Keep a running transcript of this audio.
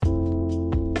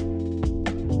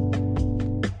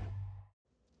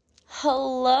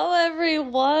Hello,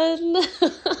 everyone.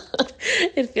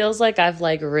 It feels like I've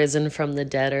risen from the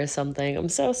dead or something. I'm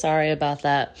so sorry about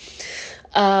that.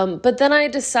 But then I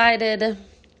decided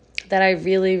that I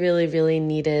really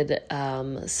needed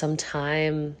some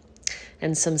time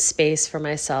and some space for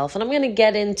myself. And I'm going to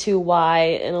get into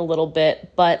why in a little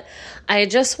bit. But I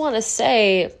just want to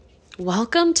say,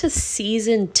 welcome to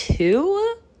season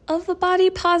 2 of the Body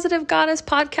Positive Goddess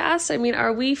podcast. I mean,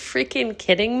 are we freaking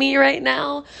kidding me right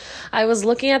now? I was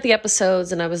looking at the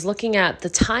episodes and I was looking at the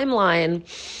timeline,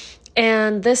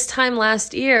 and this time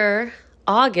last year,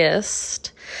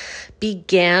 August,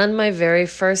 began my very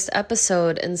first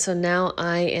episode. And so now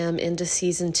I am into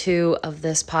season 2 of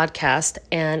this podcast,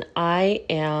 and I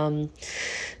am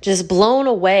just blown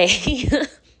away,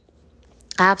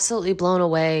 absolutely blown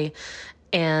away,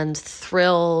 and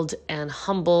thrilled and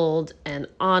humbled and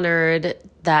honored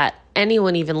that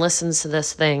anyone even listens to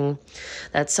this thing,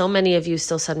 that so many of you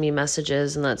still send me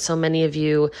messages, and that so many of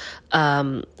you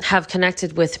have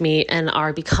connected with me and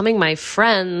are becoming my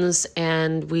friends,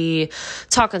 and we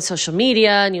talk on social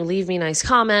media, and you leave me nice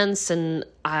comments, and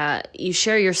you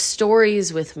share your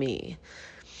stories with me.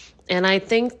 And I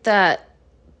think that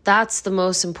that's the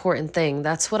most important thing.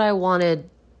 That's what I wanted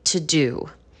to do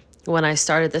when I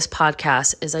started this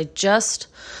podcast, is I just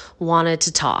wanted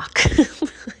to talk.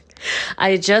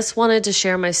 I just wanted to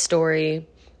share my story,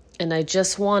 and I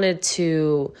just wanted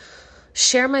to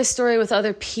share my story with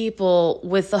other people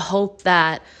with the hope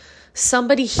that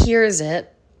somebody hears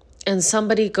it and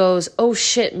somebody goes, oh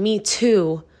shit, me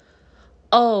too.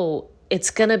 Oh, it's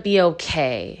gonna be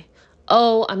okay.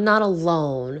 Oh, I'm not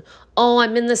alone. Oh,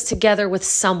 I'm in this together with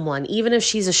someone, even if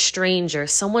she's a stranger.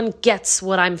 Someone gets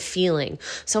what I'm feeling.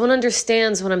 Someone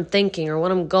understands what I'm thinking or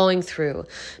what I'm going through.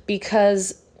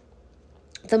 Because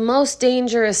the most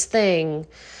dangerous thing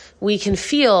we can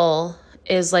feel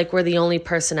is like we're the only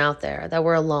person out there, that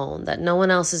we're alone, that no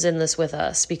one else is in this with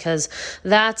us, because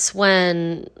that's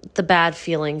when the bad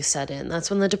feelings set in. That's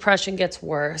when the depression gets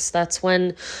worse. That's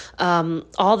when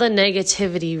all the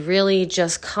negativity really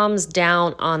just comes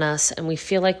down on us, and we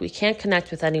feel like we can't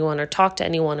connect with anyone or talk to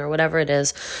anyone or whatever it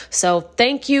is. So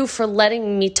thank you for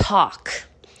letting me talk.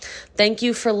 Thank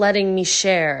you for letting me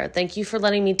share. Thank you for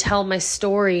letting me tell my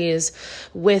stories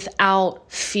without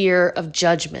fear of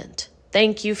judgment.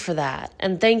 Thank you for that.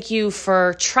 And thank you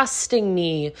for trusting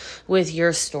me with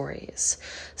your stories.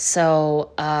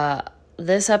 So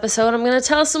this episode, I'm going to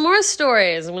tell some more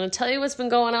stories. I'm going to tell you what's been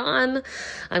going on.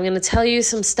 I'm going to tell you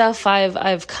some stuff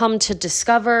I've come to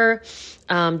discover.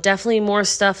 Definitely more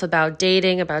stuff about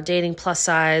dating plus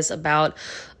size, about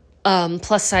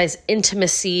plus size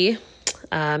intimacy.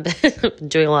 Been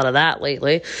doing a lot of that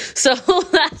lately. So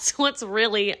that's what's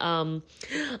really on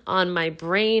my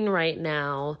brain right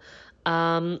now.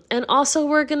 And also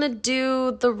we're going to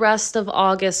do the rest of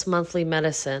August monthly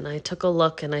medicine. I took a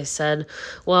look and I said,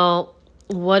 well,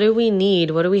 what do we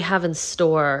need? What do we have in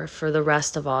store for the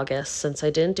rest of August? Since I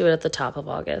didn't do it at the top of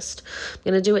August, I'm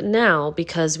going to do it now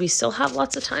because we still have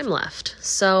lots of time left.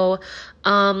 So,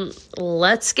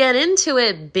 let's get into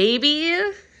it, baby.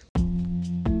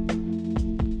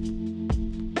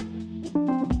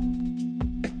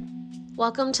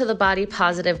 Welcome to the Body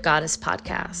Positive Goddess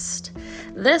podcast.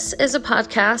 This is a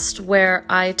podcast where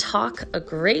I talk a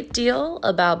great deal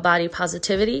about body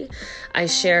positivity. I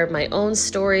share my own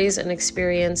stories and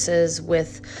experiences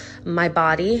with my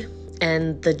body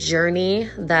and the journey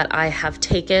that I have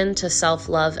taken to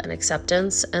self-love and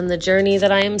acceptance, and the journey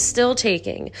that I am still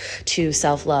taking to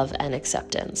self-love and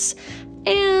acceptance.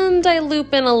 And I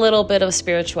loop in a little bit of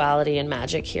spirituality and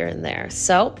magic here and there.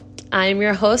 So I'm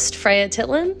your host, Freya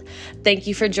Titlin. Thank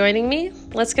you for joining me.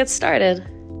 Let's get started.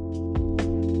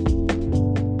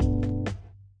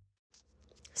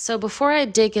 So before I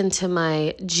dig into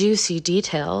my juicy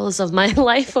details of my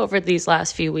life over these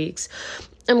last few weeks,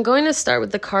 I'm going to start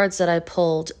with the cards that I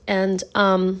pulled. And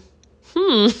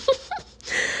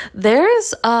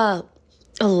there's a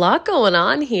lot going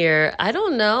on here. I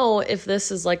don't know if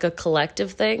this is like a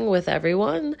collective thing with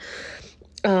everyone,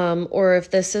 or if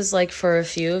this is like for a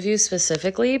few of you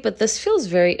specifically, but this feels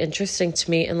very interesting to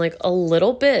me and like a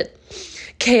little bit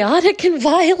chaotic and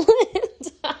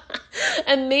violent.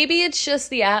 And maybe it's just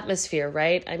the atmosphere,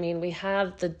 right? I mean, we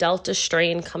have the Delta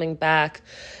strain coming back.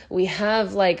 We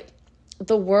have like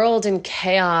the world in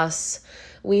chaos.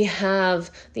 We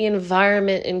have the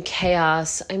environment in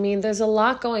chaos. I mean, there's a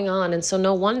lot going on. And so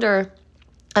no wonder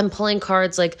I'm pulling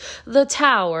cards like the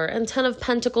Tower and 10 of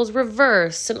Pentacles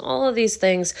reversed and all of these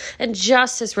things, and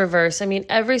Justice reversed. I mean,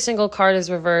 every single card is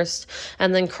reversed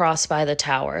and then crossed by the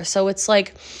Tower. So it's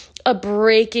like a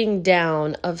breaking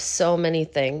down of so many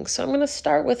things. So I'm going to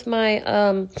start with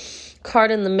my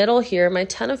card in the middle here, my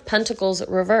 10 of Pentacles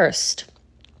reversed.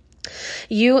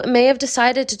 You may have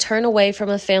decided to turn away from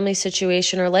a family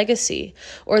situation or legacy,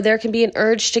 or there can be an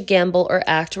urge to gamble or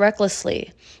act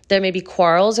recklessly. There may be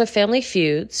quarrels or family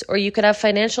feuds, or you could have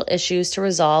financial issues to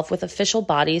resolve with official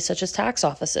bodies such as tax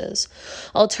offices.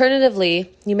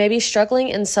 Alternatively, you may be struggling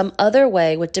in some other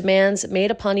way with demands made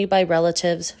upon you by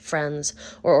relatives, friends,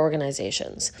 or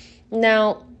organizations.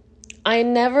 Now, I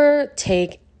never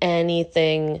take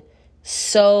anything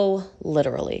so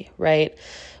literally, right?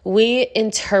 We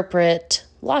interpret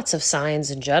lots of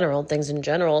signs in general, things in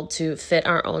general, to fit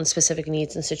our own specific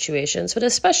needs and situations, but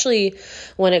especially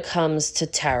when it comes to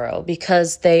tarot,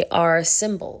 because they are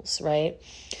symbols, right?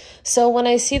 So when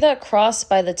I see that crossed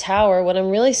by the Tower, what I'm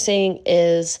really saying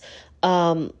is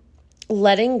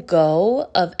letting go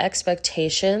of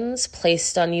expectations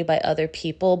placed on you by other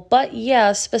people, but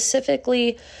yeah,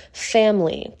 specifically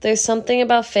family. There's something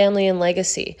about family and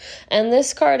legacy. And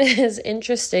this card is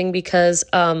interesting because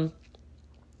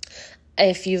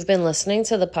if you've been listening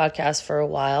to the podcast for a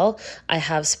while, I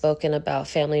have spoken about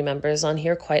family members on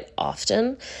here quite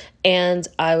often. And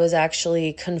I was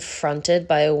actually confronted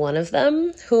by one of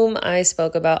them, whom I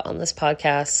spoke about on this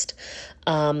podcast,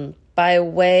 by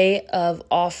way of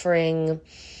offering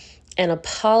an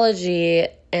apology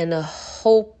and a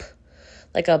hope,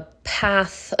 like a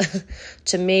path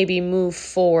to maybe move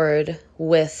forward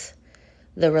with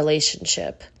the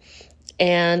relationship.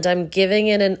 And I'm giving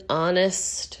it an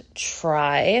honest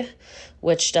try,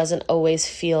 which doesn't always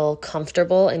feel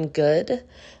comfortable and good.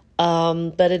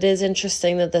 But it is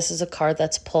interesting that this is a card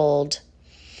that's pulled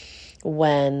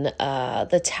when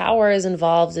the Tower is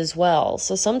involved as well.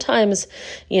 So sometimes,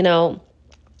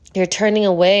 you're turning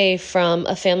away from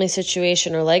a family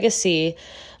situation or legacy,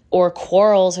 or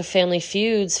quarrels or family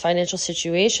feuds, financial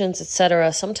situations,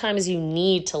 etc. Sometimes you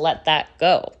need to let that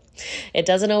go. It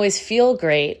doesn't always feel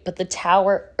great, but the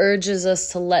Tower urges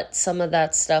us to let some of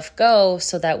that stuff go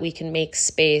so that we can make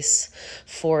space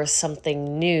for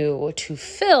something new to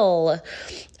fill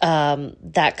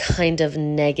that kind of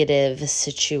negative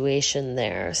situation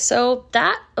there. So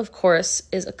that, of course,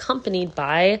 is accompanied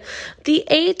by the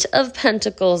 8 of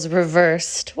Pentacles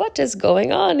reversed. What is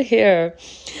going on here?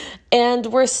 And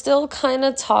we're still kind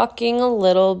of talking a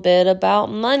little bit about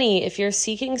money. If you're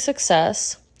seeking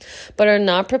success, but are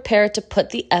not prepared to put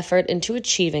the effort into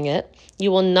achieving it, you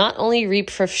will not only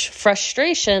reap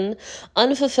frustration,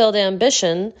 unfulfilled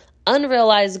ambition,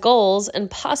 unrealized goals, and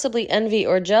possibly envy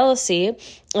or jealousy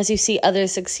as you see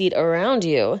others succeed around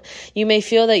you. You may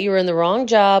feel that you are in the wrong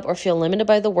job or feel limited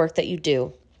by the work that you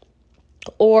do.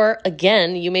 Or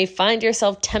again, you may find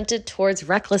yourself tempted towards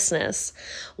recklessness.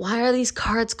 Why are these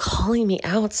cards calling me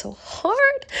out so hard?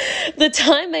 The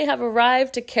time may have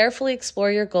arrived to carefully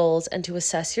explore your goals and to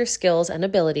assess your skills and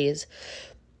abilities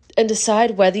and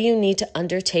decide whether you need to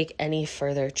undertake any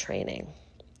further training.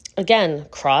 Again,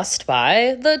 crossed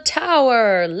by the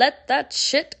Tower. Let that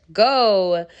shit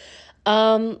go.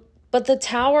 But the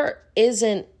Tower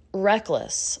isn't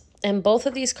reckless. And both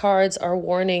of these cards are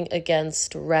warning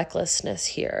against recklessness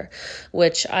here,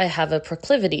 which I have a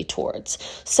proclivity towards.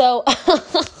 So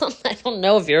I don't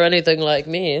know if you're anything like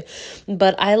me,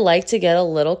 but I like to get a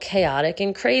little chaotic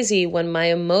and crazy when my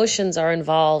emotions are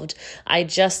involved. I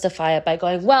justify it by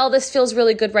going, well, this feels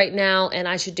really good right now, and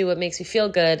I should do what makes me feel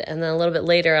good. And then a little bit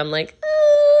later, I'm like,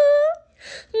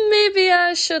 maybe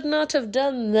I should not have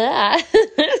done that.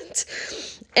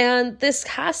 And this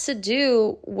has to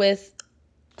do with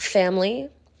family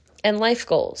and life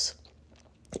goals.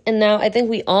 And now I think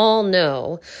we all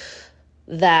know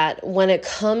that when it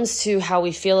comes to how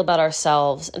we feel about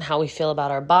ourselves and how we feel about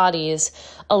our bodies,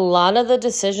 a lot of the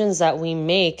decisions that we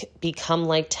make become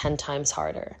like 10 times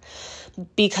harder.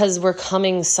 Because we're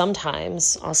coming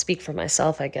sometimes, I'll speak for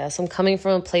myself, I guess, I'm coming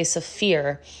from a place of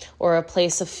fear or a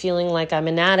place of feeling like I'm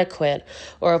inadequate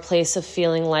or a place of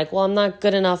feeling like, well, I'm not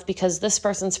good enough because this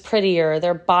person's prettier,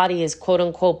 their body is quote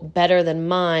unquote better than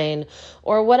mine,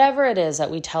 or whatever it is that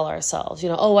we tell ourselves,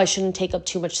 oh, I shouldn't take up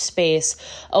too much space.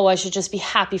 Oh, I should just be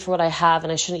happy for what I have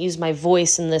and I shouldn't use my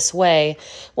voice in this way.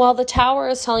 Well, the Tower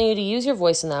is telling you to use your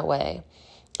voice in that way.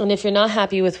 And if you're not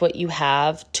happy with what you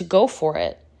have, to go for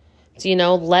it.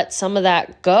 Let some of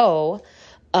that go,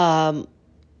 but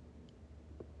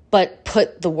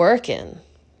put the work in.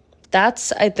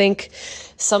 That's, I think,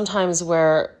 sometimes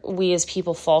where we as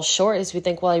people fall short is we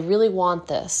think, well, I really want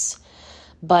this,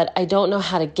 but I don't know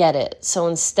how to get it. So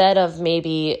instead of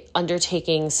maybe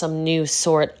undertaking some new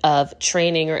sort of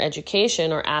training or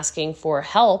education or asking for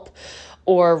help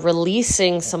or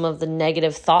releasing some of the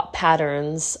negative thought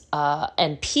patterns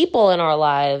and people in our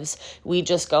lives, we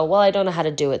just go, well, I don't know how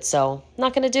to do it, so I'm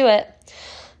not going to do it.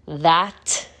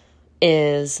 That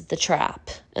is the trap.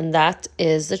 And that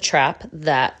is the trap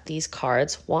that these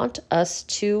cards want us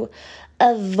to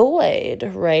avoid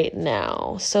right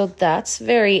now. So that's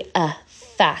very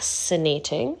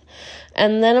fascinating.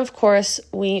 And then, of course,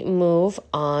 we move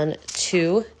on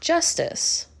to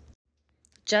Justice.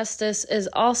 Justice is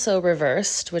also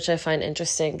reversed, which I find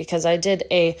interesting because I did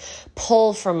a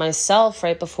poll for myself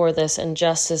right before this, and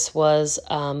Justice was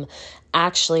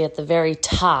actually at the very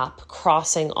top,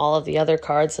 crossing all of the other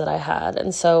cards that I had.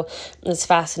 And so it's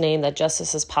fascinating that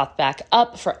Justice has popped back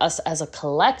up for us as a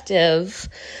collective,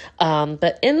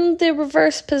 but in the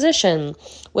reverse position,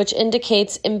 which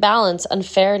indicates imbalance,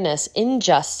 unfairness,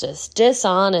 injustice,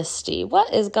 dishonesty.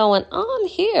 What is going on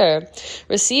here?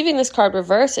 Receiving this card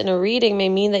reversed in a reading may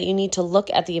mean that you need to look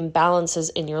at the imbalances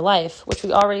in your life, which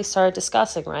we already started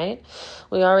discussing, right?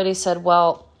 We already said,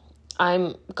 well,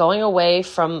 I'm going away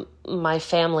from my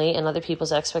family and other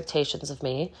people's expectations of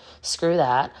me. Screw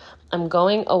that. I'm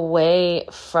going away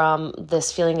from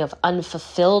this feeling of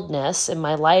unfulfilledness in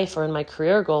my life or in my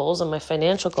career goals and my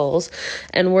financial goals.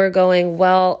 And we're going,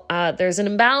 well, there's an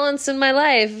imbalance in my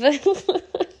life.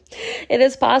 It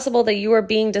is possible that you are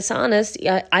being dishonest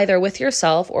either with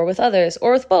yourself or with others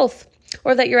or with both,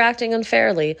 or that you're acting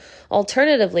unfairly.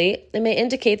 Alternatively, it may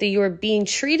indicate that you are being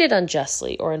treated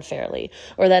unjustly or unfairly,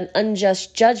 or that an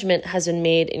unjust judgment has been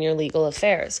made in your legal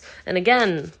affairs. And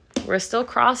again, we're still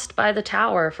crossed by the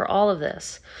Tower for all of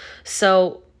this.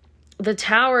 So the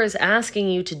Tower is asking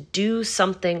you to do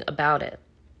something about it.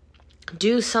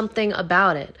 Do something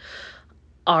about it.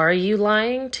 Are you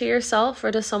lying to yourself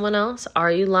or to someone else?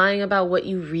 Are you lying about what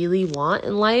you really want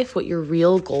in life, what your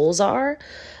real goals are?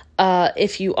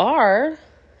 If you are,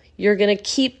 you're going to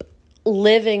keep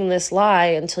living this lie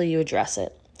until you address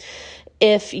it.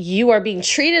 If you are being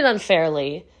treated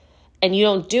unfairly and you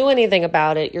don't do anything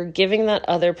about it, you're giving that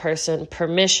other person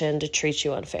permission to treat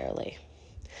you unfairly.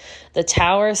 The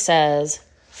Tower says,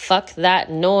 fuck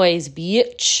that noise,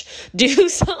 bitch. Do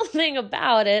something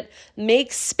about it.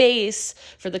 Make space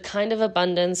for the kind of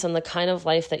abundance and the kind of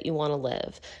life that you want to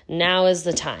live. Now is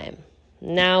the time.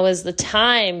 Now is the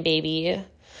time, baby.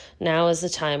 Now is the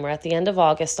time. We're at the end of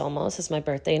August almost. It's my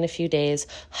birthday in a few days.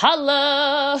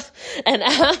 Holla! And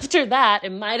after that,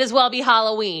 it might as well be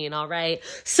Halloween, all right?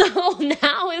 So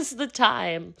now is the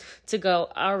time to go,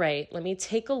 all right, let me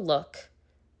take a look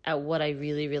at what I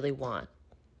really, really want.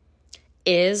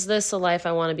 Is this a life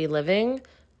I want to be living?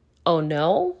 Oh,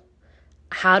 no?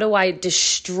 How do I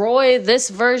destroy this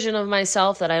version of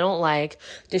myself that I don't like,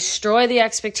 destroy the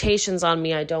expectations on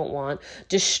me I don't want,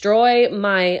 destroy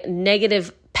my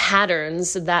negative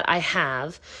patterns that I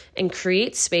have, and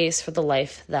create space for the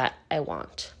life that I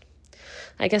want?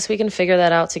 I guess we can figure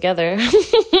that out together.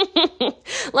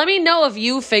 Let me know if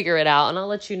you figure it out, and I'll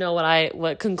let you know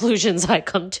what conclusions I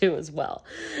come to as well.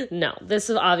 No, this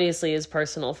obviously is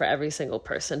personal for every single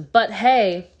person, but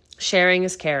hey, sharing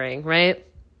is caring, right?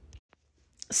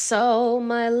 So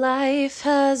my life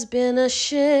has been a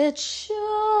shit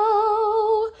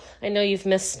show. I know you've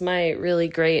missed my really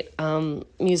great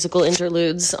musical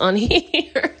interludes on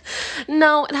here.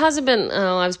 No, it hasn't been.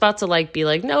 Oh, I was about to be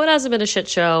like, no, it hasn't been a shit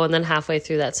show. And then halfway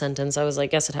through that sentence, I was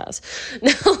like, yes, it has.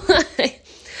 No,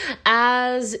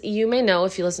 as you may know,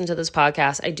 if you listen to this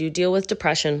podcast, I do deal with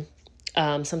depression.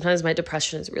 Sometimes my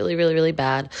depression is really, really, really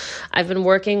bad. I've been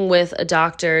working with a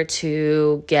doctor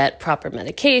to get proper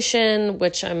medication,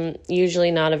 which I'm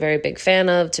usually not a very big fan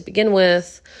of to begin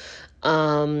with.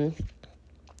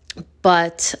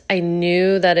 But I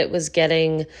knew that it was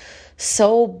getting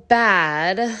so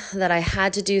bad that I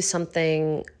had to do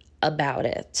something about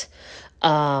it.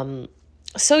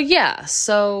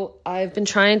 So I've been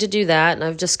trying to do that, and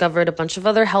I've discovered a bunch of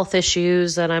other health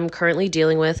issues that I'm currently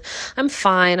dealing with. I'm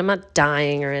fine. I'm not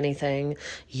dying or anything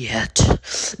yet,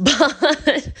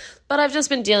 but I've just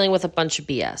been dealing with a bunch of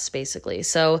BS, basically.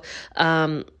 So,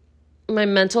 my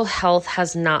mental health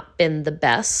has not been the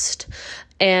best,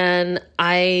 and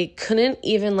I couldn't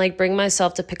even bring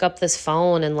myself to pick up this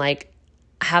phone and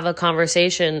have a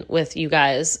conversation with you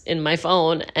guys in my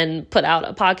phone and put out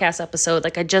a podcast episode.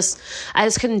 I just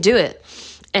couldn't do it.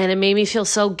 And it made me feel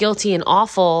so guilty and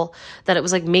awful that it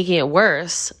was making it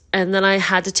worse. And then I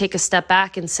had to take a step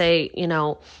back and say,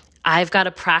 I've got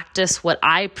to practice what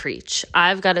I preach.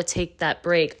 I've got to take that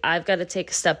break. I've got to take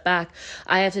a step back.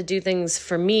 I have to do things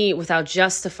for me without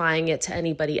justifying it to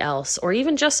anybody else or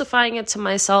even justifying it to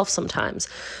myself sometimes.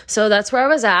 So that's where I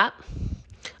was at.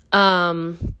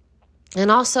 And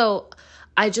also,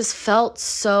 I just felt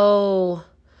so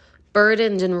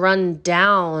burdened and run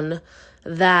down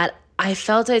that I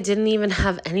felt I didn't even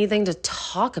have anything to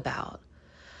talk about.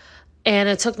 And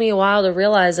it took me a while to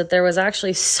realize that there was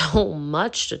actually so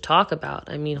much to talk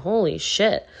about. I mean, holy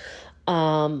shit.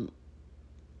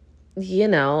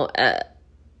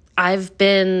 I've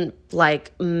been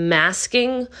like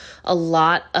masking a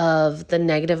lot of the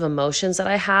negative emotions that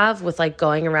I have with like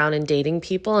going around and dating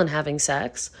people and having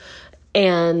sex.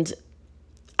 And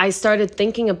I started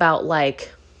thinking about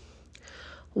like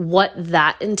what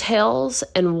that entails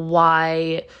and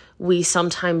why we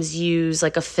sometimes use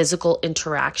like a physical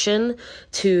interaction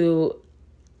to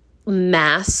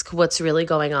mask what's really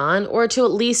going on, or to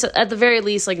at the very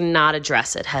least, like not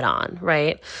address it head on,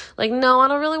 right? Like, no, I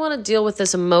don't really want to deal with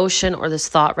this emotion or this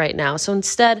thought right now. So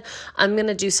instead, I'm going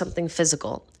to do something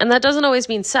physical. And that doesn't always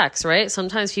mean sex, right?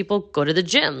 Sometimes people go to the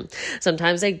gym.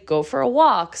 Sometimes they go for a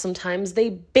walk. Sometimes they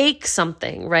bake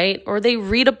something, right? Or they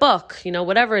read a book,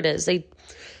 whatever it is. They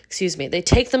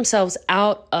take themselves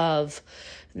out of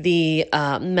the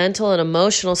mental and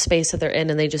emotional space that they're in,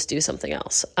 and they just do something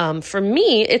else. For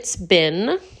me, it's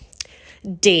been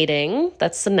dating.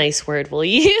 That's the nice word we'll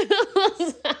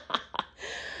use.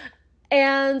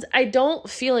 And I don't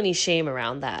feel any shame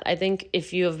around that. I think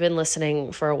if you have been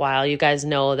listening for a while, you guys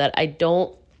know that I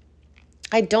don't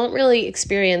really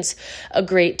experience a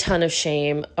great ton of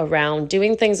shame around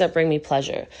doing things that bring me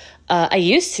pleasure. I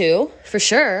used to, for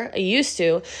sure. I used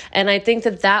to. And I think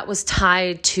that was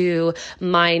tied to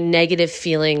my negative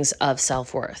feelings of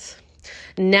self-worth.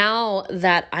 Now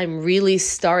that I'm really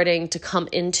starting to come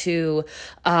into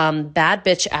bad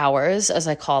bitch hours, as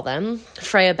I call them,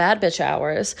 Freya bad bitch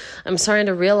hours, I'm starting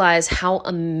to realize how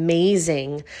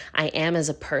amazing I am as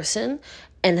a person,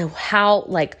 and how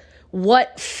like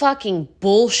what fucking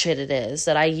bullshit it is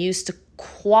that I used to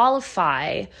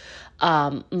qualify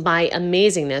my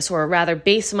amazingness, or rather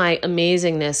base my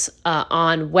amazingness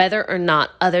on whether or not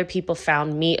other people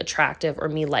found me attractive or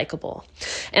me likable.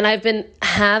 And I've been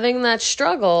having that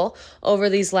struggle over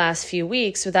these last few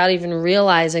weeks without even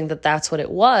realizing that that's what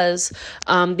it was,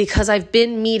 because I've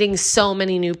been meeting so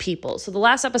many new people. So the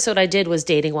last episode I did was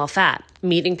dating while fat,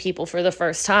 meeting people for the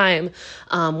first time,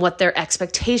 what their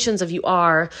expectations of you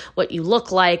are, what you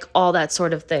look like, all that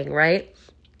sort of thing, right?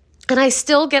 And I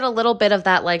still get a little bit of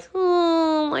that, like,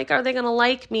 are they going to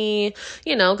like me?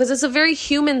 Because it's a very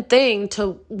human thing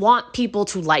to want people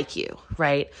to like you,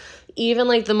 right? Even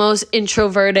like the most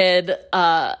introverted,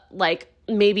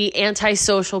 maybe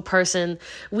antisocial person,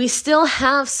 we still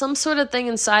have some sort of thing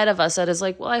inside of us that is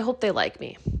like, well, I hope they like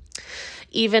me.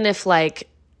 Even if like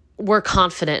we're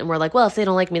confident and we're like, well, if they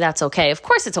don't like me, that's okay. Of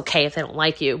course it's okay if they don't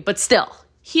like you, but still,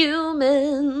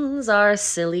 humans are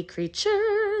silly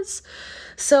creatures.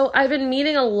 So I've been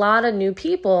meeting a lot of new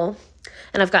people,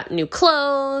 and I've got new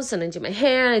clothes, and I do my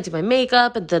hair, and I do my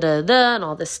makeup, and and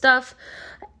all this stuff.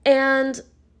 And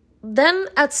then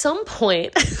at some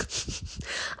point,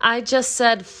 I just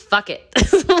said, fuck it.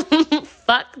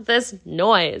 Fuck this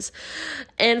noise.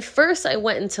 And first I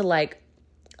went into like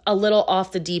a little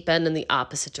off the deep end in the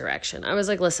opposite direction. I was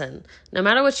like, listen, no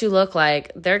matter what you look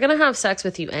like, they're going to have sex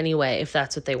with you anyway if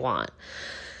that's what they want.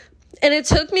 And it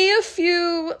took me a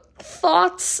few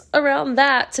thoughts around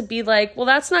that to be like, well,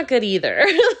 that's not good either.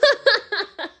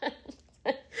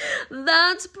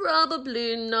 That's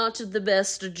probably not the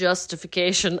best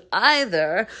justification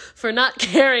either for not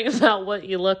caring about what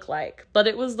you look like. But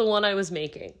it was the one I was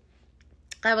making.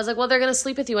 I was like, well, they're going to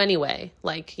sleep with you anyway.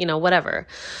 Like, whatever.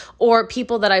 Or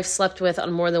people that I've slept with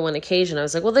on more than one occasion. I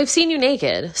was like, well, they've seen you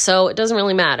naked, so it doesn't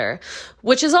really matter.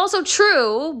 Which is also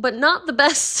true, but not the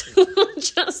best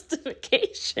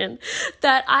justification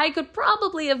that I could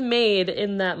probably have made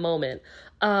in that moment.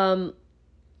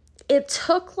 It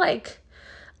took like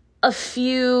a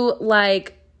few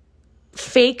like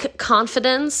fake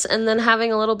confidence and then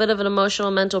having a little bit of an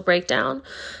emotional mental breakdown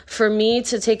for me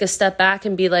to take a step back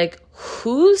and be like,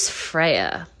 who's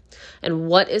Freya and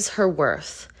what is her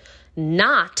worth?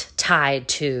 Not tied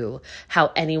to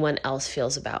how anyone else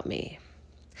feels about me.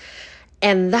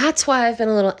 And that's why I've been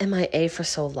a little MIA for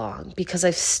so long, because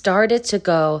I've started to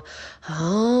go,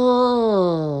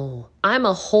 oh, I'm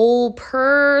a whole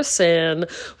person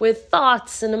with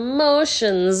thoughts and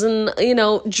emotions and,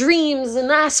 dreams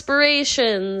and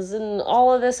aspirations and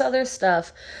all of this other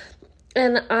stuff.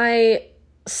 And I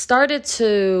started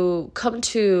to come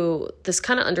to this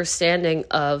kind of understanding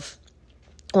of,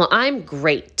 well, I'm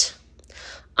great.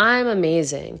 I'm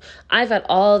amazing. I've got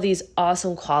all these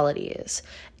awesome qualities.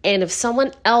 And if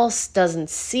someone else doesn't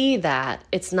see that,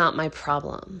 it's not my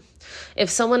problem.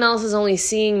 If someone else is only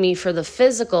seeing me for the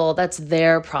physical, that's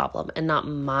their problem and not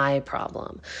my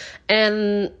problem.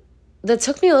 And that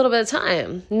took me a little bit of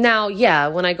time. Now, yeah,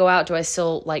 when I go out, do I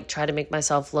still like try to make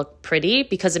myself look pretty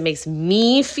because it makes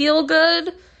me feel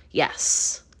good?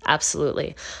 Yes,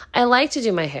 absolutely. I like to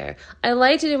do my hair. I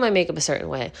like to do my makeup a certain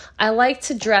way. I like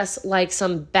to dress like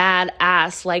some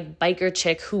badass, like biker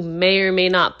chick who may or may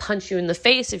not punch you in the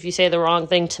face if you say the wrong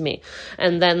thing to me.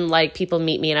 And then like people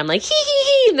meet me and I'm like, hee hee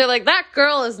hee. And they're like, that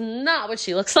girl is not what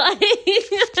she looks like.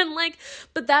 And like,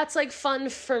 but that's like fun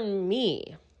for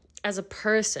me as a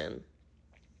person.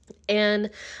 And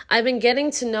I've been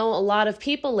getting to know a lot of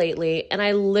people lately, and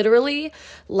I literally,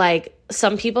 like,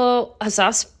 some people have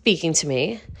stopped speaking to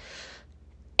me.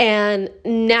 And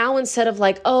now instead of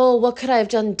like, oh, what could I have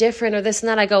done different or this and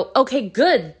that, I go, okay,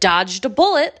 good, dodged a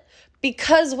bullet.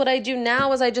 Because what I do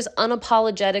now is I just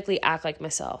unapologetically act like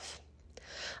myself.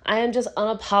 I am just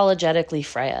unapologetically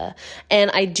Freya.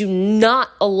 And I do not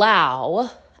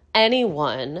allow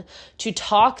anyone to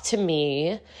talk to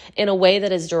me in a way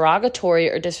that is derogatory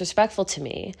or disrespectful to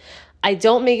me. I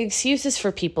don't make excuses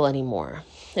for people anymore.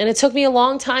 And it took me a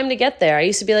long time to get there. I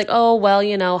used to be like, oh, well,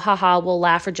 you know, haha, we'll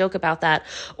laugh or joke about that.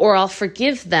 Or I'll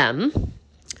forgive them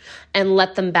and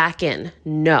let them back in.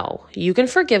 No, you can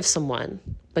forgive someone,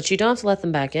 but you don't have to let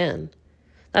them back in.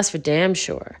 That's for damn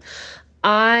sure.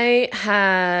 I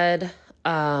had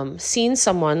seen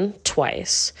someone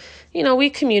twice. You know, we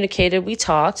communicated, we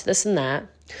talked, this and that.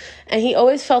 And he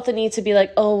always felt the need to be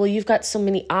like, oh, well, you've got so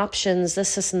many options,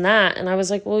 this and that. And I was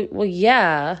like, well,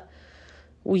 yeah.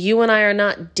 Well, you and I are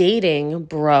not dating,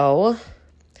 bro.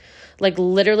 Like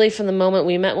literally from the moment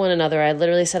we met one another, I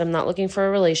literally said, I'm not looking for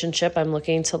a relationship. I'm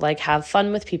looking to like have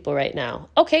fun with people right now.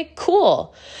 Okay,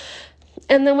 cool.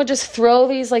 And then would just throw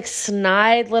these like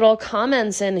snide little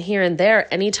comments in here and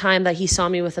there anytime that he saw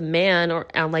me with a man or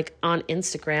like on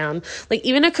Instagram. Like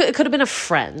even it could have been a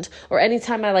friend, or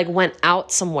anytime I like went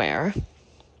out somewhere.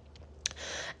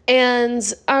 And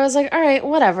I was like, all right,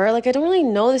 whatever. Like, I don't really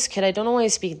know this kid. I don't know why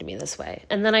he's speaking to me this way.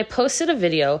 And then I posted a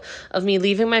video of me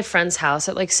leaving my friend's house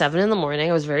at like 7 a.m.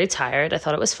 I was very tired. I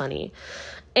thought it was funny.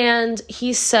 And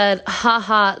he said,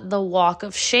 haha, the walk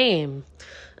of shame.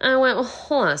 And I went, well,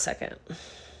 hold on a second.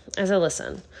 I said,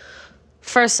 listen,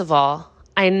 first of all,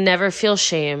 I never feel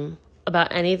shame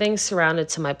about anything surrounded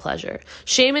to my pleasure.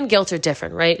 Shame and guilt are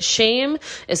different, right? Shame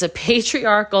is a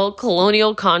patriarchal,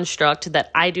 colonial construct that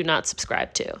I do not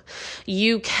subscribe to.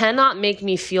 You cannot make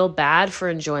me feel bad for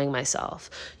enjoying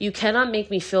myself. You cannot make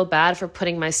me feel bad for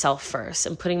putting myself first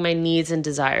and putting my needs and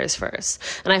desires first.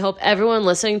 And I hope everyone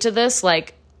listening to this,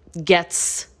 like,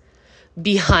 gets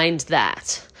behind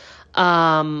that.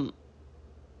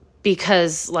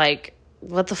 Because, like,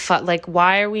 what the fuck? Like,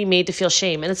 why are we made to feel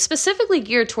shame? And it's specifically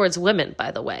geared towards women, by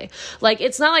the way. Like,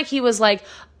 it's not like he was like,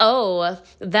 oh,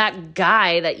 that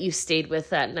guy that you stayed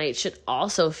with that night should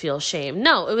also feel shame.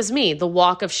 No, it was me, the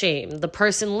walk of shame. The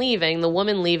person leaving, the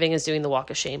woman leaving is doing the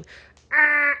walk of shame.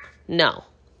 No.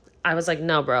 I was like,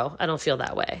 no, bro, I don't feel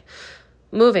that way.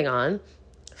 Moving on.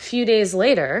 A few days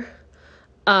later,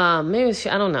 maybe it was,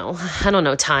 I don't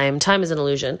know time. Time is an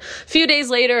illusion. A few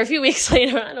days later, a few weeks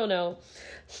later, I don't know.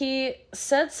 He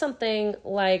said something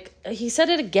like, he said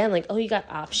it again, like, oh, you got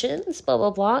options, blah, blah,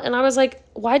 blah. And I was like,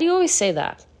 why do you always say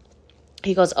that?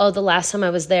 He goes, oh, the last time I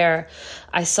was there,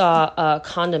 I saw a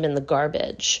condom in the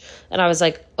garbage. And I was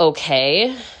like,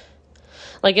 okay.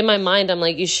 Like, in my mind, I'm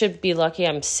like, you should be lucky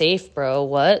I'm safe, bro.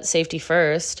 What? Safety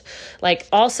first. Like,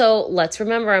 also, let's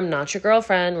remember, I'm not your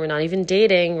girlfriend. We're not even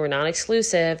dating. We're not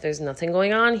exclusive. There's nothing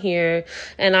going on here.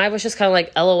 And I was just kind of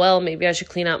like, LOL, maybe I should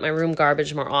clean out my room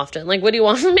garbage more often. Like, what do you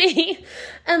want from me?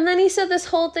 And then he said this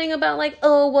whole thing about like,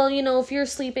 oh, well, you know, if you're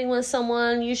sleeping with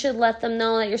someone, you should let them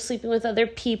know that you're sleeping with other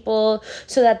people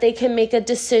so that they can make a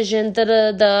decision.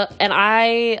 And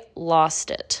I lost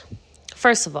it.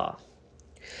 First of all,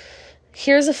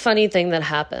 here's a funny thing that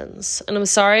happens, and I'm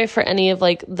sorry for any of,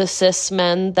 like, the cis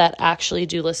men that actually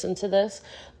do listen to this,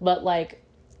 but, like,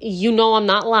 you know I'm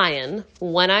not lying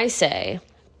when I say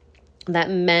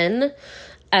that men,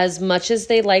 as much as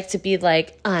they like to be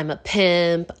like, I'm a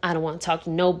pimp, I don't want to talk to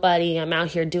nobody, I'm out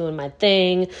here doing my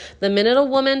thing, the minute a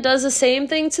woman does the same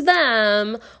thing to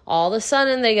them, all of a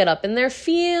sudden they get up in their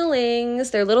feelings,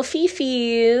 their little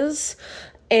fifis,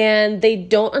 and they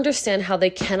don't understand how they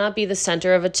cannot be the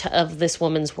center of this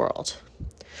woman's world.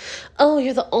 Oh,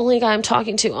 you're the only guy I'm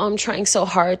talking to. Oh, I'm trying so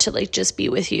hard to like just be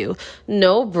with you.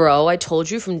 No, bro, I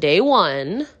told you from day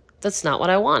one, that's not what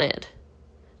I wanted.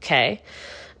 Okay?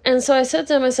 And so I said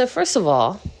to him, I said, first of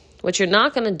all, what you're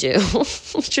not going to do,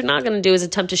 is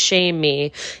attempt to shame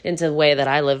me into the way that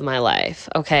I live my life.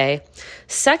 Okay?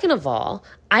 Second of all,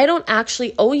 I don't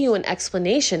actually owe you an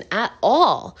explanation at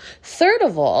all. Third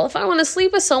of all, if I want to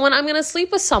sleep with someone, I'm going to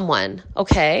sleep with someone,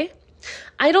 okay?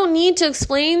 I don't need to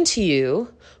explain to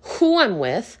you who I'm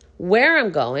with, where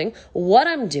I'm going, what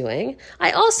I'm doing.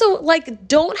 I also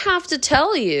don't have to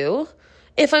tell you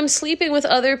if I'm sleeping with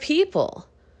other people.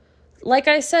 Like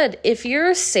I said, if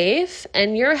you're safe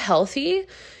and you're healthy,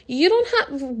 you don't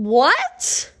have,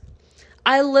 what?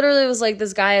 I literally was like,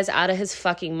 this guy is out of his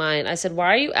fucking mind. I said,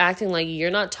 why are you acting like you're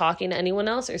not talking to anyone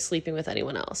else or sleeping with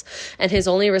anyone else? And his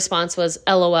only response was,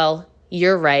 LOL,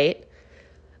 you're right.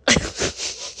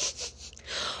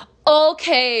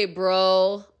 Okay,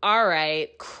 bro. All right,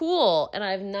 cool. And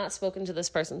I've not spoken to this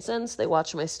person since. They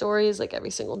watch my stories every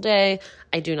single day.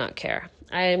 I do not care.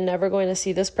 I am never going to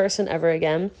see this person ever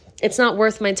again. It's not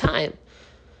worth my time.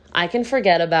 I can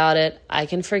forget about it. I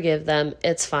can forgive them.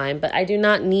 It's fine. But I do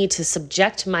not need to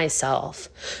subject myself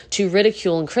to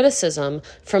ridicule and criticism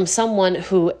from someone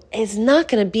who is not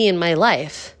going to be in my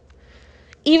life.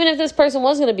 Even if this person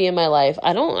was going to be in my life,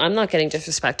 I'm not getting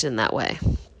disrespected in that way.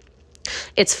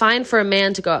 It's fine for a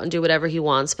man to go out and do whatever he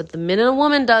wants, but the minute a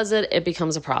woman does it, it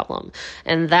becomes a problem.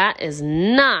 And that is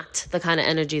not the kind of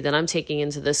energy that I'm taking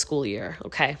into this school year,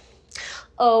 okay?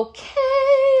 Okay,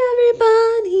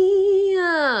 everybody.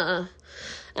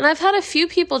 And I've had a few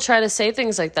people try to say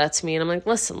things like that to me, and I'm like,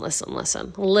 listen,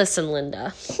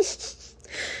 Linda.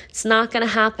 It's not going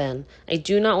to happen. I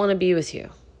do not want to be with you.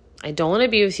 I don't want to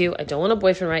be with you. I don't want a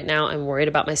boyfriend right now. I'm worried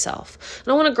about myself. I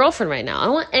don't want a girlfriend right now. I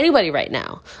don't want anybody right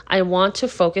now. I want to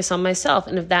focus on myself.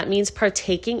 And if that means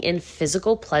partaking in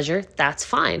physical pleasure, that's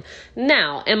fine.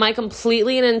 Now, am I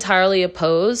completely and entirely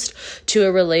opposed to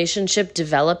a relationship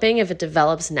developing if it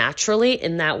develops naturally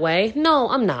in that way? No,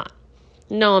 I'm not.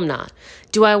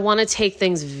 Do I want to take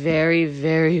things very,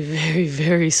 very, very,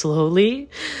 very slowly?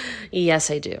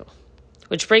 Yes, I do.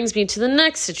 Which brings me to the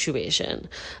next situation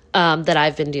that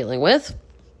I've been dealing with.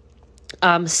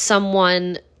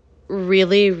 Someone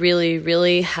really, really,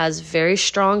 really has very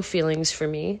strong feelings for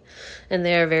me, and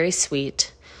they are very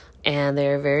sweet, and they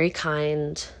are very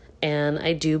kind, and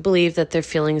I do believe that their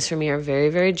feelings for me are very,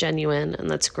 very genuine, and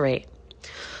that's great.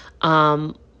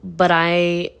 But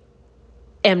I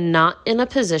am not in a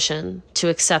position to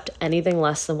accept anything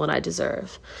less than what I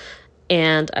deserve.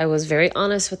 And I was very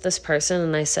honest with this person,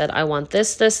 and I said, I want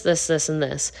this, this, this, this, and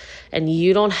this. And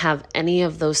you don't have any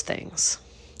of those things.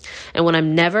 And what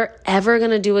I'm never, ever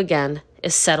going to do again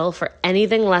is settle for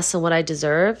anything less than what I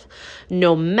deserve,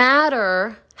 no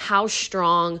matter how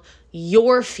strong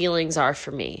your feelings are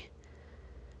for me.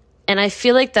 And I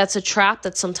feel like that's a trap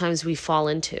that sometimes we fall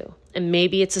into. And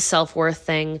maybe it's a self-worth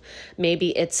thing. Maybe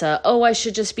it's I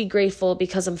should just be grateful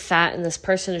because I'm fat and this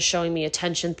person is showing me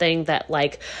attention thing that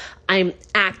I'm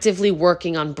actively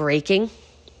working on breaking,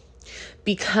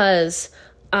 because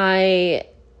I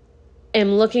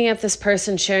am looking at this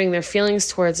person sharing their feelings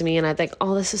towards me and I think,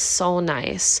 oh, this is so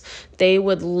nice. They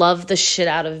would love the shit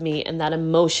out of me and that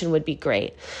emotion would be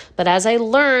great. But as I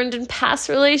learned in past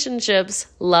relationships,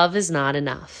 love is not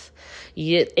enough.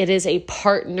 It is a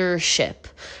partnership,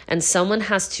 and someone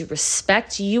has to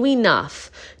respect you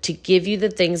enough to give you the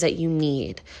things that you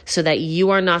need so that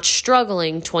you are not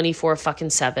struggling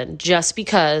 24/7 just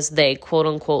because they quote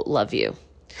unquote love you.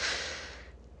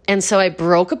 And so I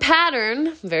broke a pattern.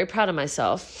 I'm very proud of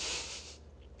myself.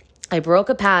 I broke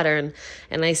a pattern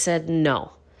and I said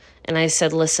no. And I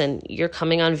said, listen, you're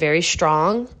coming on very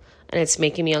strong, and it's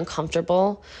making me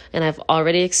uncomfortable. And I've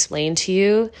already explained to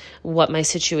you what my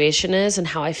situation is and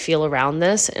how I feel around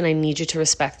this, and I need you to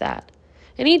respect that.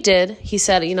 And he did. He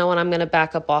said, you know what, I'm going to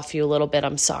back up off you a little bit.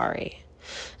 I'm sorry.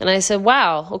 And I said,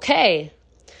 wow, okay.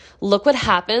 Look what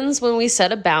happens when we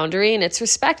set a boundary and it's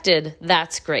respected.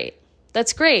 That's great.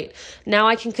 That's great. Now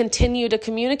I can continue to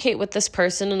communicate with this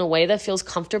person in a way that feels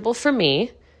comfortable for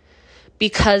me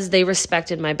because they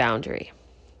respected my boundary.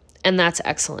 And that's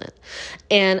excellent.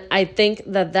 And I think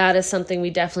that that is something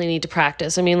we definitely need to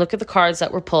practice. I mean, look at the cards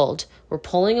that were pulled. We're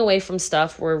pulling away from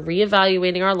stuff. We're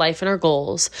reevaluating our life and our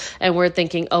goals. And we're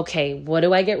thinking, okay, what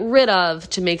do I get rid of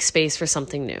to make space for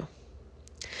something new?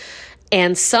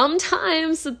 And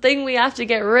sometimes the thing we have to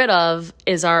get rid of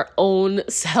is our own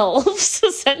selves,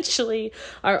 essentially.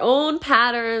 Our own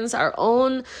patterns, our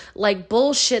own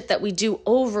bullshit that we do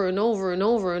over and over and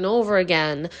over and over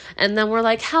again. And then we're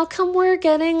like, how come we're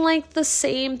getting the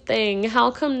same thing? How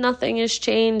come nothing is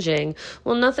changing?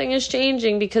 Well, nothing is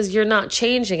changing because you're not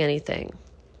changing anything.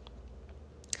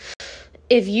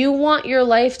 If you want your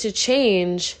life to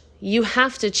change, you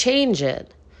have to change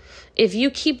it. If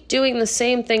you keep doing the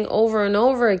same thing over and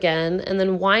over again and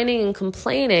then whining and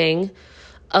complaining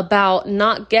about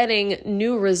not getting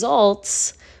new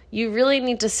results, you really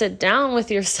need to sit down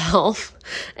with yourself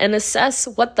and assess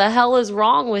what the hell is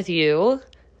wrong with you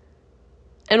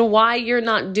and why you're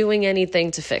not doing anything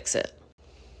to fix it.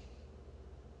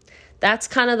 That's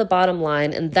kind of the bottom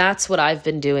line. And that's what I've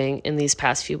been doing in these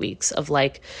past few weeks of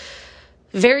like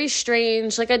very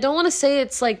strange. Like, I don't want to say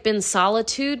it's like been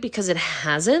solitude because it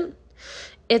hasn't.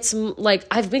 It's like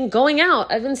I've been going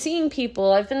out. I've been seeing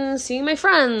people. I've been seeing my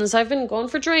friends. I've been going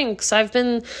for drinks. I've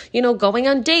been, going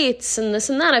on dates and this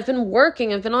and that. I've been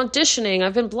working. I've been auditioning.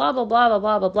 I've been blah, blah, blah, blah,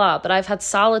 blah, blah, blah. But I've had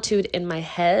solitude in my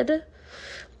head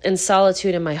and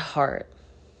solitude in my heart.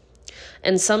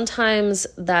 And sometimes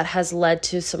that has led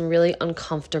to some really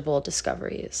uncomfortable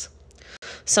discoveries.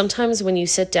 Sometimes when you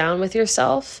sit down with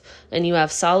yourself and you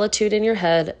have solitude in your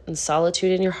head and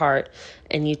solitude in your heart,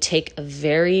 and you take a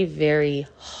very, very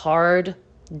hard,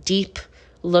 deep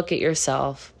look at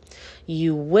yourself,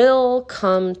 you will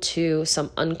come to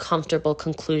some uncomfortable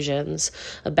conclusions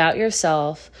about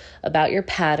yourself, about your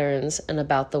patterns, and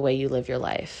about the way you live your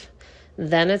life.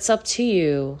 Then it's up to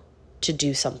you to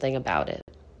do something about it.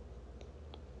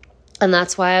 And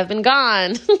that's why I've been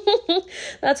gone.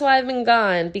 That's why I've been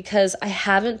gone, because I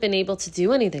haven't been able to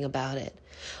do anything about it.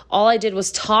 All I did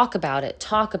was talk about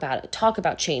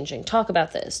changing, talk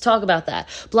about this, talk about that,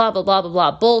 blah, blah, blah, blah,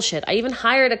 blah, bullshit. I even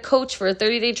hired a coach for a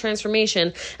 30-day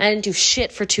transformation, and I didn't do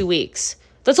shit for 2 weeks.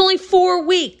 That's only 4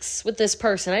 weeks with this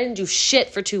person. I didn't do shit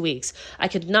for 2 weeks. I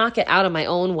could not get out of my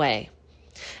own way.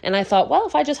 And I thought, well,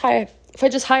 if I just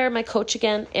hire my coach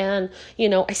again and,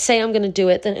 I say I'm going to do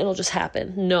it, then it'll just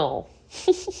happen. No.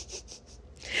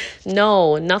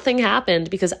 No, nothing happened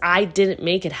because I didn't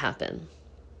make it happen.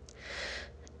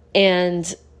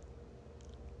 And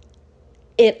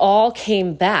it all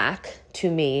came back to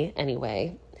me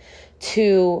anyway,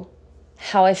 to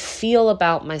how I feel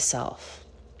about myself.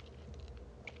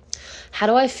 How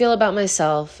do I feel about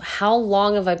myself? How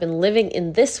long have I been living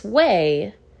in this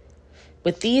way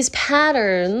with these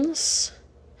patterns?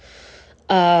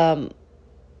 And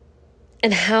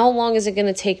how long is it going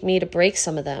to take me to break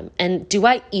some of them? And do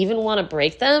I even want to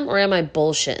break them, or am I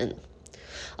bullshitting?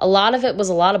 A lot of it was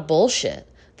a lot of bullshit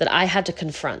that I had to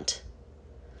confront.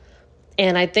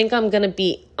 And I think I'm going to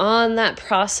be on that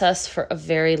process for a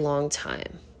very long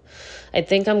time. I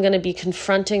think I'm going to be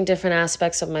confronting different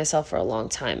aspects of myself for a long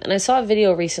time. And I saw a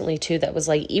video recently too that was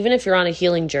like, even if you're on a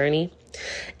healing journey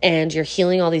and you're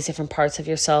healing all these different parts of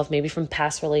yourself, maybe from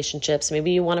past relationships,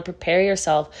 maybe you want to prepare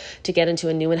yourself to get into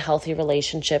a new and healthy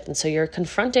relationship. And so you're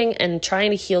confronting and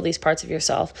trying to heal these parts of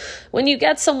yourself. When you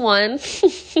get someone,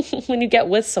 when you get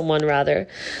with someone rather,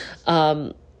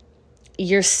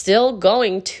 you're still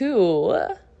going to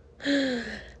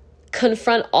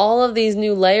confront all of these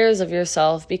new layers of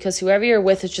yourself, because whoever you're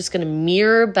with is just going to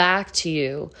mirror back to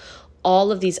you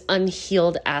all of these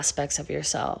unhealed aspects of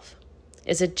yourself.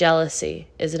 Is it jealousy?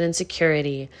 Is it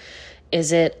insecurity?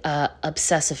 Is it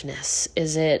obsessiveness?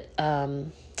 Is it,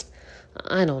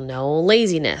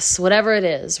 laziness? Whatever it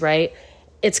is, right?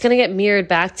 It's going to get mirrored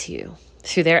back to you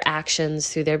through their actions,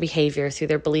 through their behavior, through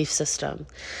their belief system.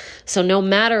 So no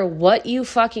matter what you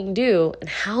fucking do and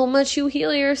how much you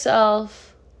heal yourself,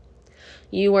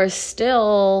 you are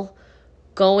still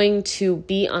going to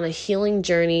be on a healing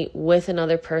journey with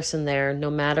another person there,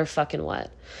 no matter fucking what.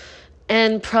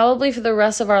 And probably for the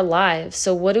rest of our lives.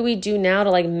 So what do we do now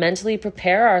to mentally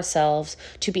prepare ourselves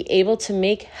to be able to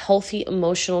make healthy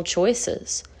emotional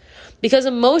choices? Because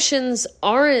emotions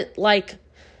aren't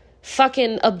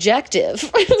fucking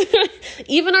objective.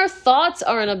 Even our thoughts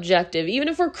aren't objective. Even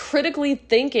if we're critically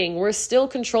thinking, we're still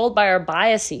controlled by our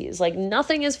biases.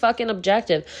 Nothing is fucking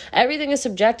objective. Everything is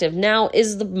subjective. Now,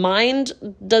 does the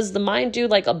mind do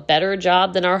a better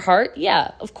job than our heart?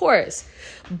 Yeah, of course.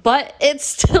 But it's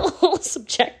still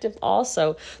subjective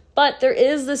also. But there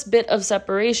is this bit of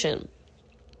separation.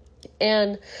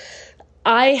 And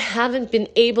I haven't been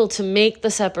able to make the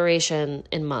separation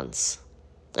in months.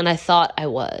 And I thought I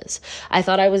was. I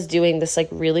thought I was doing this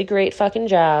really great fucking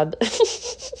job.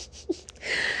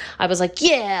 I was like,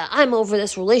 yeah, I'm over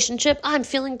this relationship. I'm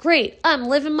feeling great. I'm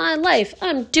living my life.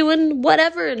 I'm doing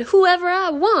whatever and whoever I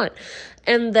want.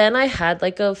 And then I had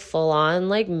a full-on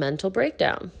mental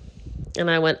breakdown. And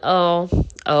I went, oh,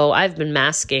 I've been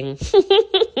masking.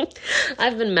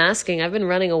 I've been masking. I've been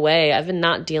running away. I've been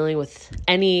not dealing with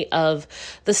any of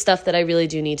the stuff that I really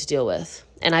do need to deal with.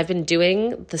 And I've been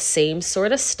doing the same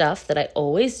sort of stuff that I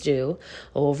always do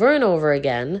over and over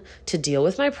again to deal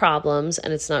with my problems,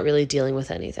 and it's not really dealing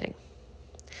with anything.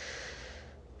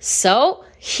 So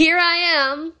here I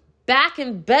am, back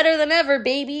and better than ever,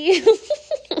 baby.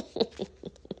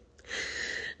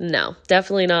 No,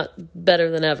 definitely not better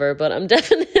than ever, but I'm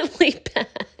definitely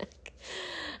back.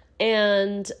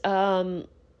 And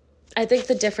I think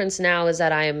the difference now is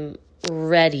that I'm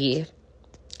ready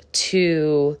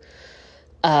to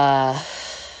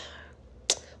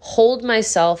hold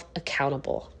myself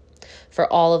accountable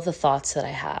for all of the thoughts that I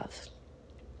have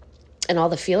and all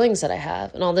the feelings that I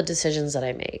have and all the decisions that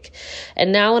I make.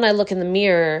 And now when I look in the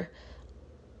mirror,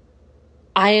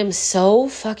 I am so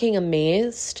fucking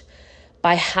amazed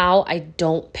by how I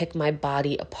don't pick my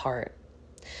body apart,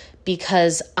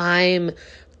 because I'm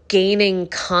gaining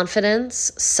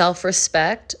confidence,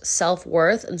 self-respect,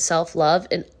 self-worth, and self-love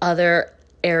in other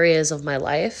areas of my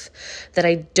life that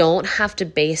I don't have to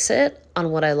base it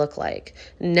on what I look like.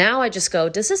 Now I just go,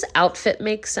 does this outfit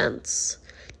make sense?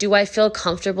 Do I feel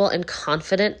comfortable and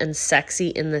confident and sexy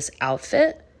in this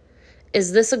outfit?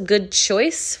 Is this a good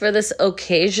choice for this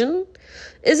occasion?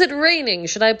 Is it raining?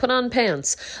 Should I put on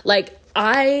pants? Like,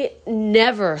 I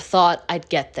never thought I'd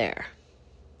get there.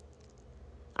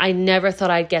 I never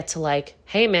thought I'd get to like,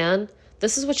 hey man,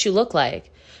 this is what you look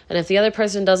like. And if the other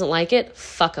person doesn't like it,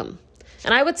 fuck them.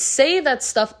 And I would say that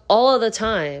stuff all of the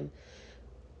time.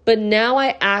 But now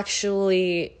I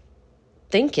actually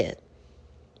think it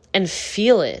and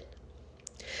feel it.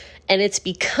 And it's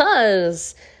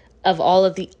because of all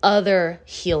of the other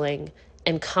healing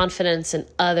and confidence in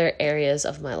other areas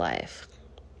of my life.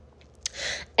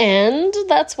 And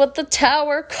that's what the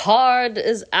Tower card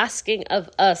is asking of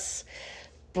us.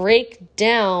 Break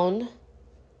down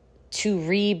to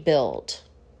rebuild,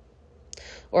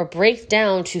 or break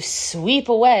down to sweep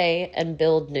away and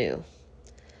build new.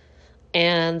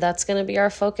 And that's going to be our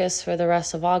focus for the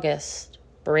rest of August.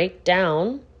 Break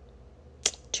down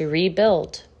to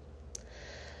rebuild.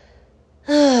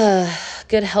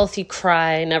 Good healthy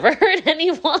cry never hurt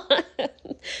anyone.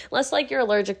 Unless like you're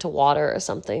allergic to water or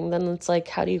something, then it's like,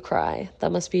 how do you cry?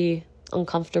 That must be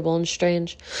uncomfortable and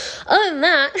strange. Other than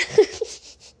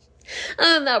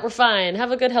that, we're fine.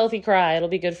 Have a good healthy cry. It'll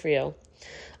be good for you.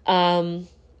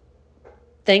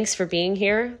 Thanks for being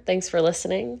here. Thanks for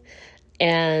listening.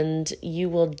 And you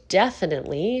will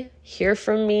definitely hear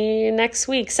from me next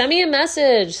week. Send me a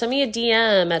message. Send me a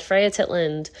DM at Freya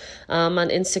Titland on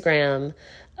Instagram.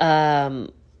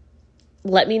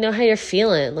 Let me know how you're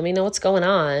feeling. Let me know what's going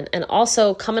on. And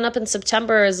also, coming up in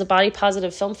September is the Body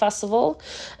Positive Film Festival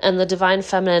and the Divine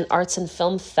Feminine Arts and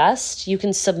Film Fest. You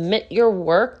can submit your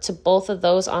work to both of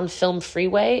those on Film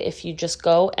Freeway. If you just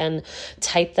go and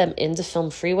type them into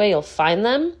Film Freeway, you'll find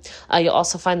them. You'll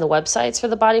also find the websites for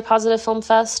the Body Positive Film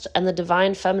Fest and the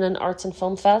Divine Feminine Arts and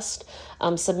Film Fest.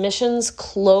 Submissions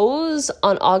close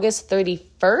on August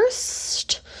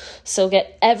 31st. So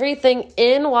get everything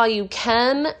in while you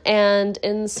can, and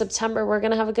in September, we're going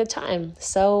to have a good time.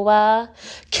 So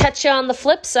catch you on the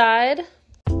flip side.